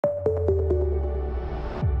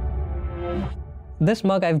This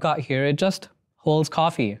mug I've got here, it just holds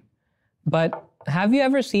coffee. But have you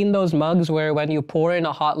ever seen those mugs where when you pour in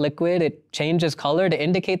a hot liquid, it changes color to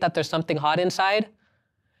indicate that there's something hot inside?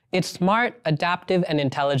 It's smart, adaptive, and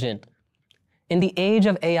intelligent. In the age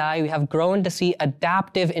of AI, we have grown to see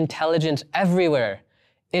adaptive intelligence everywhere.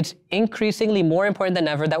 It's increasingly more important than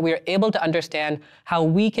ever that we are able to understand how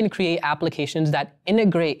we can create applications that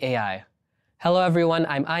integrate AI. Hello everyone,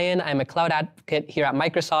 I'm Ayan, I'm a cloud advocate here at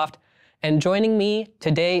Microsoft, and joining me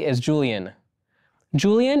today is Julien.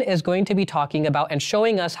 Julien is going to be talking about and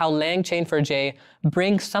showing us how LangChain4j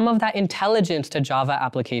brings some of that intelligence to Java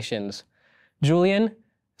applications. Julien,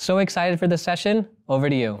 so excited for this session,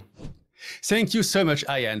 over to you. Thank you so much,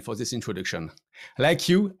 Ayan, for this introduction. Like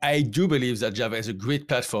you, I do believe that Java is a great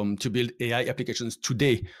platform to build AI applications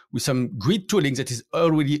today with some great tooling that is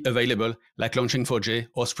already available, like LangChain4j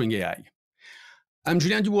or Spring AI. I'm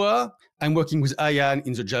Julien Dubois. I'm working with Ayan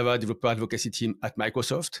in the Java Developer Advocacy team at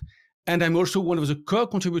Microsoft. And I'm also one of the core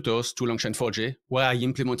contributors to LangChain4j, where I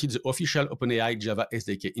implemented the official OpenAI Java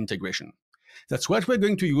SDK integration. That's what we're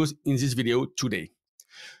going to use in this video today.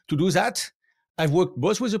 To do that, I've worked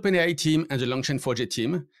both with the OpenAI team and the LangChain4j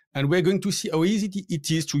team, and we're going to see how easy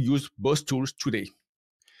it is to use both tools today.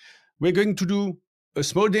 We're going to do a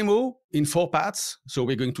small demo in 4 parts. So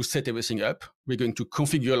we're going to set everything up. We're going to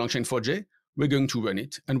configure LangChain4j. We're going to run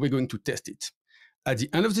it, and we're going to test it. At the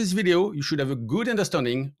end of this video, you should have a good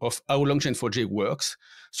understanding of how LangChain4j works.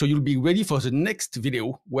 So you'll be ready for the next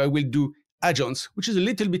video where we'll do agents, which is a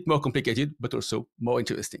little bit more complicated, but also more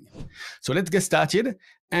interesting. So let's get started.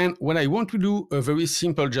 And when I want to do a very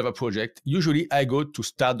simple Java project, usually I go to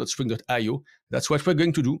start.spring.io. That's what we're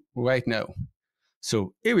going to do right now.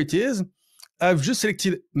 So here it is. I've just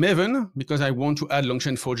selected Maven because I want to add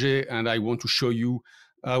LangChain4j and I want to show you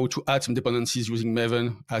how to add some dependencies using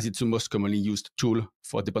Maven, as it's the most commonly used tool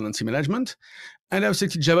for dependency management. And I've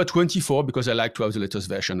selected Java 24 because I like to have the latest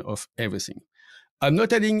version of everything. I'm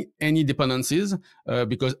not adding any dependencies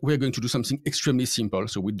because we're going to do something extremely simple,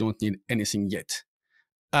 so we don't need anything yet.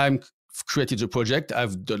 I've created the project,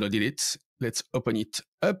 I've downloaded it. Let's open it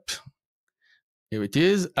up. Here it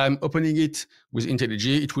is. I'm opening it with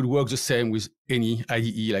IntelliJ. It will work the same with any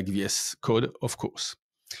IDE like VS Code, of course.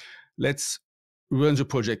 Let's run the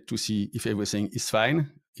project to see if everything is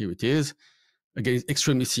fine. Here it is. Again, it's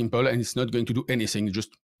extremely simple and it's not going to do anything, it's just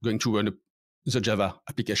going to run the Java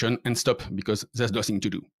application and stop because there's nothing to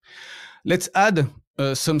do. Let's add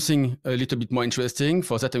something a little bit more interesting.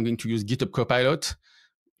 For that, I'm going to use GitHub Copilot.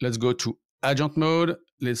 Let's go to agent mode.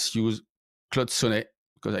 Let's use Claude Sonnet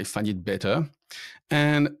because I find it better.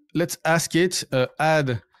 And let's ask it,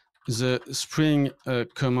 add the Spring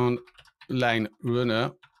command line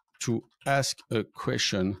runner to ask a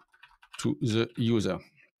question to the user.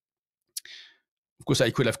 Of course,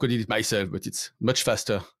 I could have coded it myself, but it's much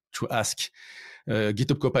faster to ask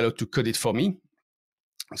GitHub Copilot to code it for me.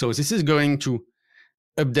 So this is going to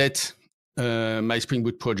update my Spring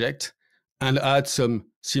Boot project and add some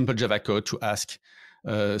simple Java code to ask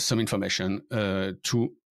some information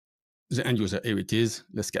to the end user. Here it is.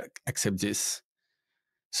 Let's accept this.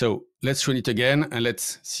 So let's run it again and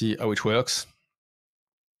let's see how it works.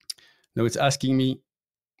 Now it's asking me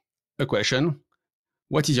a question.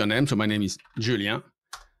 What is your name? So my name is Julien.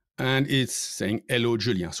 And it's saying, hello,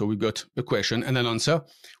 Julien. So we got a question and an answer.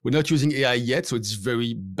 We're not using AI yet, so it's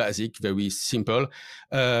very basic, very simple.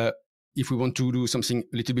 If we want to do something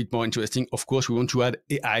a little bit more interesting, of course, we want to add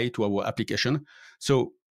AI to our application.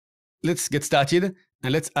 So let's get started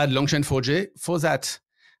and let's add LangChain4j. For that,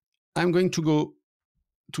 I'm going to go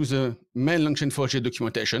to the main LangChain4j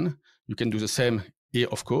documentation. You can do the same here,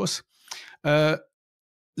 of course. The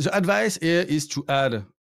advice here is to add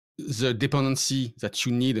the dependency that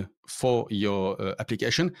you need for your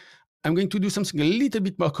application. I'm going to do something a little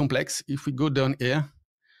bit more complex. If we go down here,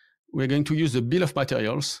 we're going to use the bill of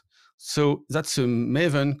materials. So that's a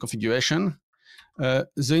Maven configuration. The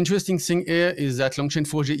interesting thing here is that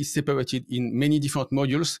LangChain4j is separated in many different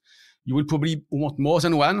modules. You will probably want more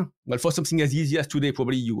than one. Well, for something as easy as today,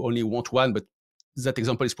 probably you only want one, but that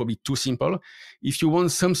example is probably too simple. If you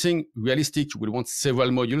want something realistic, you will want several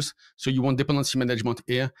modules. So you want dependency management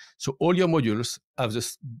here. So all your modules have the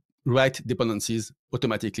right dependencies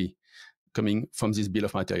automatically coming from this bill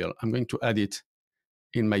of material. I'm going to add it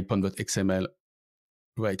in my pond.xml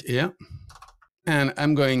right here. And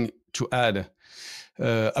I'm going to add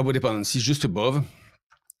our dependencies just above.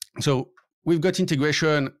 So we've got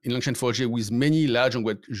integration in LangChain4j with many large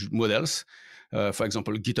language models. For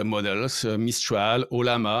example, GitHub models, Mistral,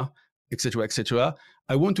 Olama, etc., etc.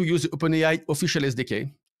 I want to use the OpenAI official SDK.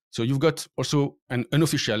 So you've got also an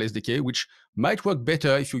unofficial SDK, which might work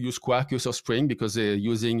better if you use Quarkus or Spring because they're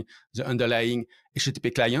using the underlying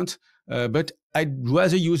HTTP client. But I'd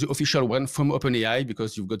rather use the official one from OpenAI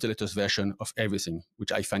because you've got the latest version of everything,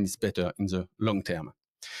 which I find is better in the long term.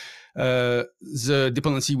 The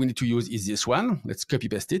dependency we need to use is this one. Let's copy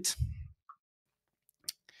paste it.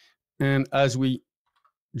 And as we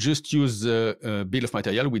just use the bill of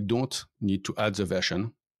material, we don't need to add the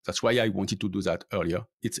version. That's why I wanted to do that earlier.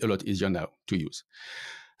 It's a lot easier now to use.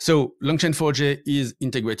 So Longchain4j is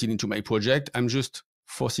integrated into my project. I'm just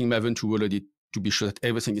forcing Maven to reload it to be sure that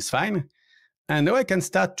everything is fine. And now I can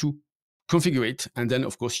start to configure it and then,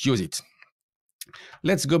 of course, use it.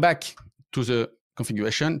 Let's go back to the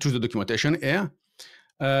configuration, to the documentation here.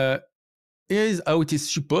 Here is how it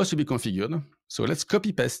is supposed to be configured. So let's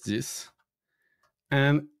copy paste this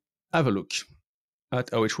and have a look at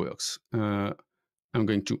how it works. I'm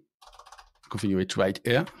going to configure it right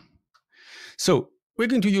here. So we're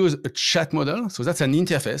going to use a chat model. So that's an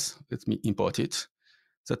interface. Let me import it.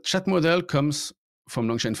 The chat model comes from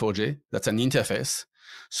Longchain4j. That's an interface.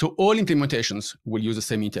 So all implementations will use the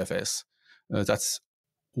same interface. That's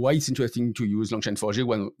why it's interesting to use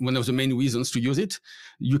Longchain4j. One of the main reasons to use it,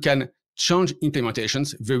 you can change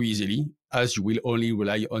implementations very easily, as you will only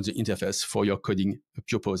rely on the interface for your coding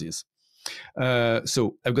purposes.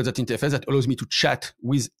 So I've got that interface that allows me to chat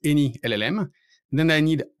with any LLM. Then I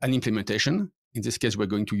need an implementation. In this case, we're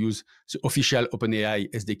going to use the official OpenAI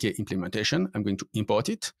SDK implementation. I'm going to import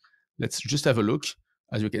it. Let's just have a look.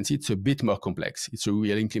 As you can see, it's a bit more complex. It's a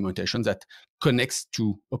real implementation that connects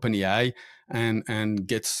to OpenAI and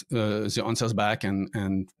gets the answers back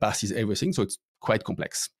and passes everything. So it's quite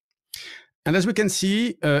complex. And as we can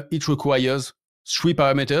see, it requires 3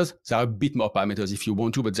 parameters. There are a bit more parameters if you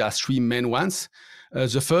want to, but there are 3 main ones.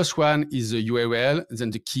 The first one is the URL,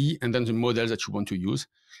 then the key, and then the model that you want to use.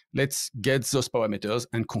 Let's get those parameters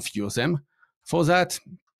and configure them. For that,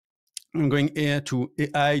 I'm going here to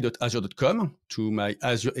ai.azure.com, to my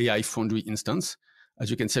Azure AI Foundry instance. As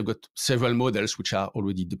you can see, I've got several models which are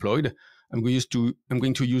already deployed. I'm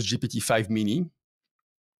going to use GPT-5 Mini.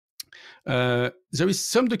 There is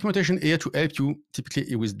some documentation here to help you,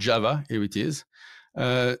 typically with Java. Here it is.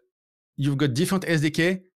 You've got different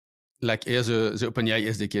SDK, like here's the OpenAI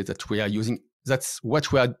SDK that we are using. That's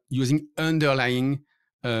what we are using underlying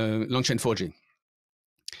Longchain4j.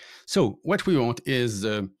 So what we want is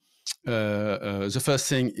the first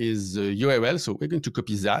thing is the URL. So we're going to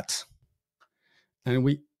copy that. And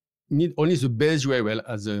we need only the base URL,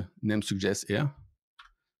 as the name suggests here.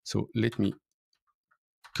 So let me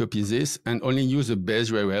copy this and only use the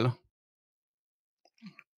base URL,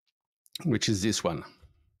 which is this one.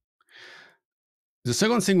 The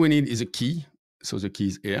second thing we need is a key. So the key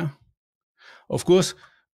is here. Of course,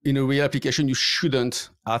 in a real application, you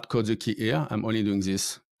shouldn't hard code the key here. I'm only doing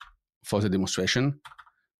this for the demonstration.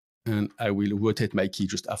 And I will rotate my key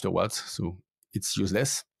just afterwards, so it's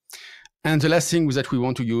useless. And the last thing that we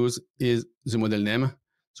want to use is the model name.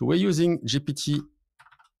 So we're using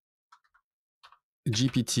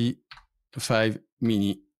GPT-5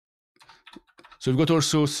 Mini. So we've got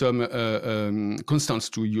also some constants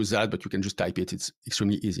to use that, but you can just type it. It's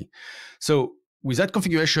extremely easy. So with that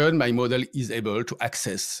configuration, my model is able to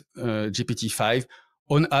access GPT-5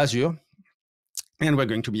 on Azure, and we're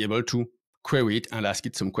going to be able to query it and ask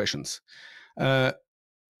it some questions.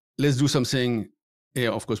 Let's do something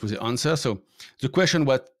here, of course, with the answer. So the question,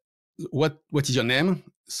 what is your name?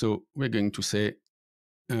 So we're going to say,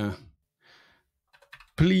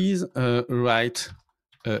 please write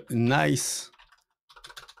a nice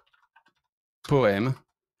poem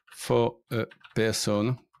for a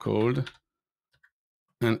person called,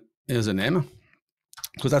 and here's a name.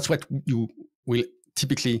 So that's what you will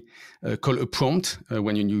typically call a prompt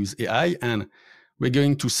when you use AI. And we're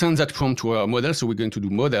going to send that prompt to our model. So we're going to do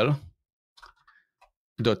model.chat.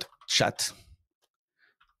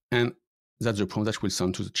 And that's the prompt that will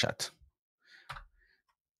send to the chat.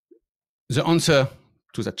 The answer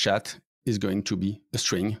to the chat is going to be a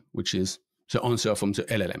string, which is the answer from the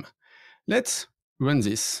LLM. Let's run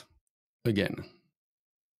this again.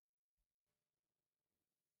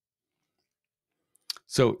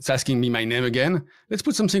 So it's asking me my name again. Let's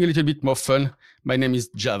put something a little bit more fun. My name is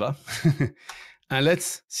Java. And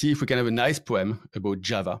let's see if we can have a nice poem about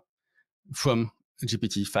Java from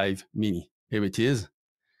GPT-5 Mini. Here it is.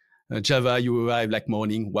 Java, you arrive like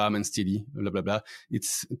morning, warm and steady, blah, blah, blah.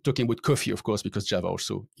 It's talking about coffee, of course, because Java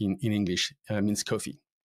also in English means coffee.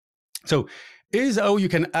 So here's how you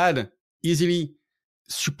can add easily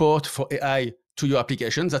support for AI to your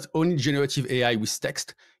applications. That's only generative AI with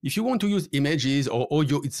text. If you want to use images or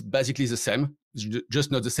audio, it's basically the same. It's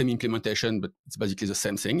just not the same implementation, but it's basically the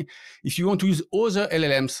same thing. If you want to use other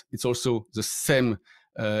LLMs, it's also the same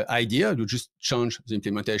idea. You just change the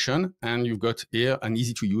implementation, and you've got here an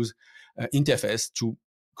easy-to-use interface to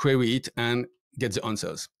query it and get the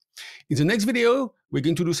answers. In the next video, we're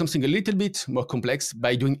going to do something a little bit more complex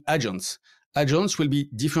by doing agents. Agents will be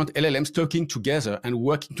different LLMs talking together and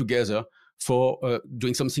working together for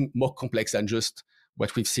doing something more complex than just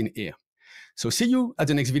what we've seen here. So see you at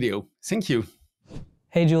the next video. Thank you.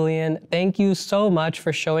 Hey, Julien, thank you so much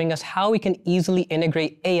for showing us how we can easily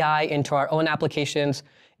integrate AI into our own applications.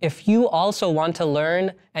 If you also want to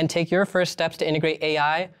learn and take your first steps to integrate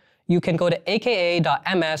AI, you can go to aka.ms/Java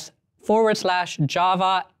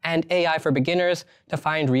and AI for beginners to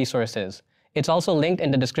find resources. It's also linked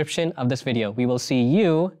in the description of this video. We will see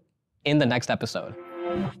you in the next episode.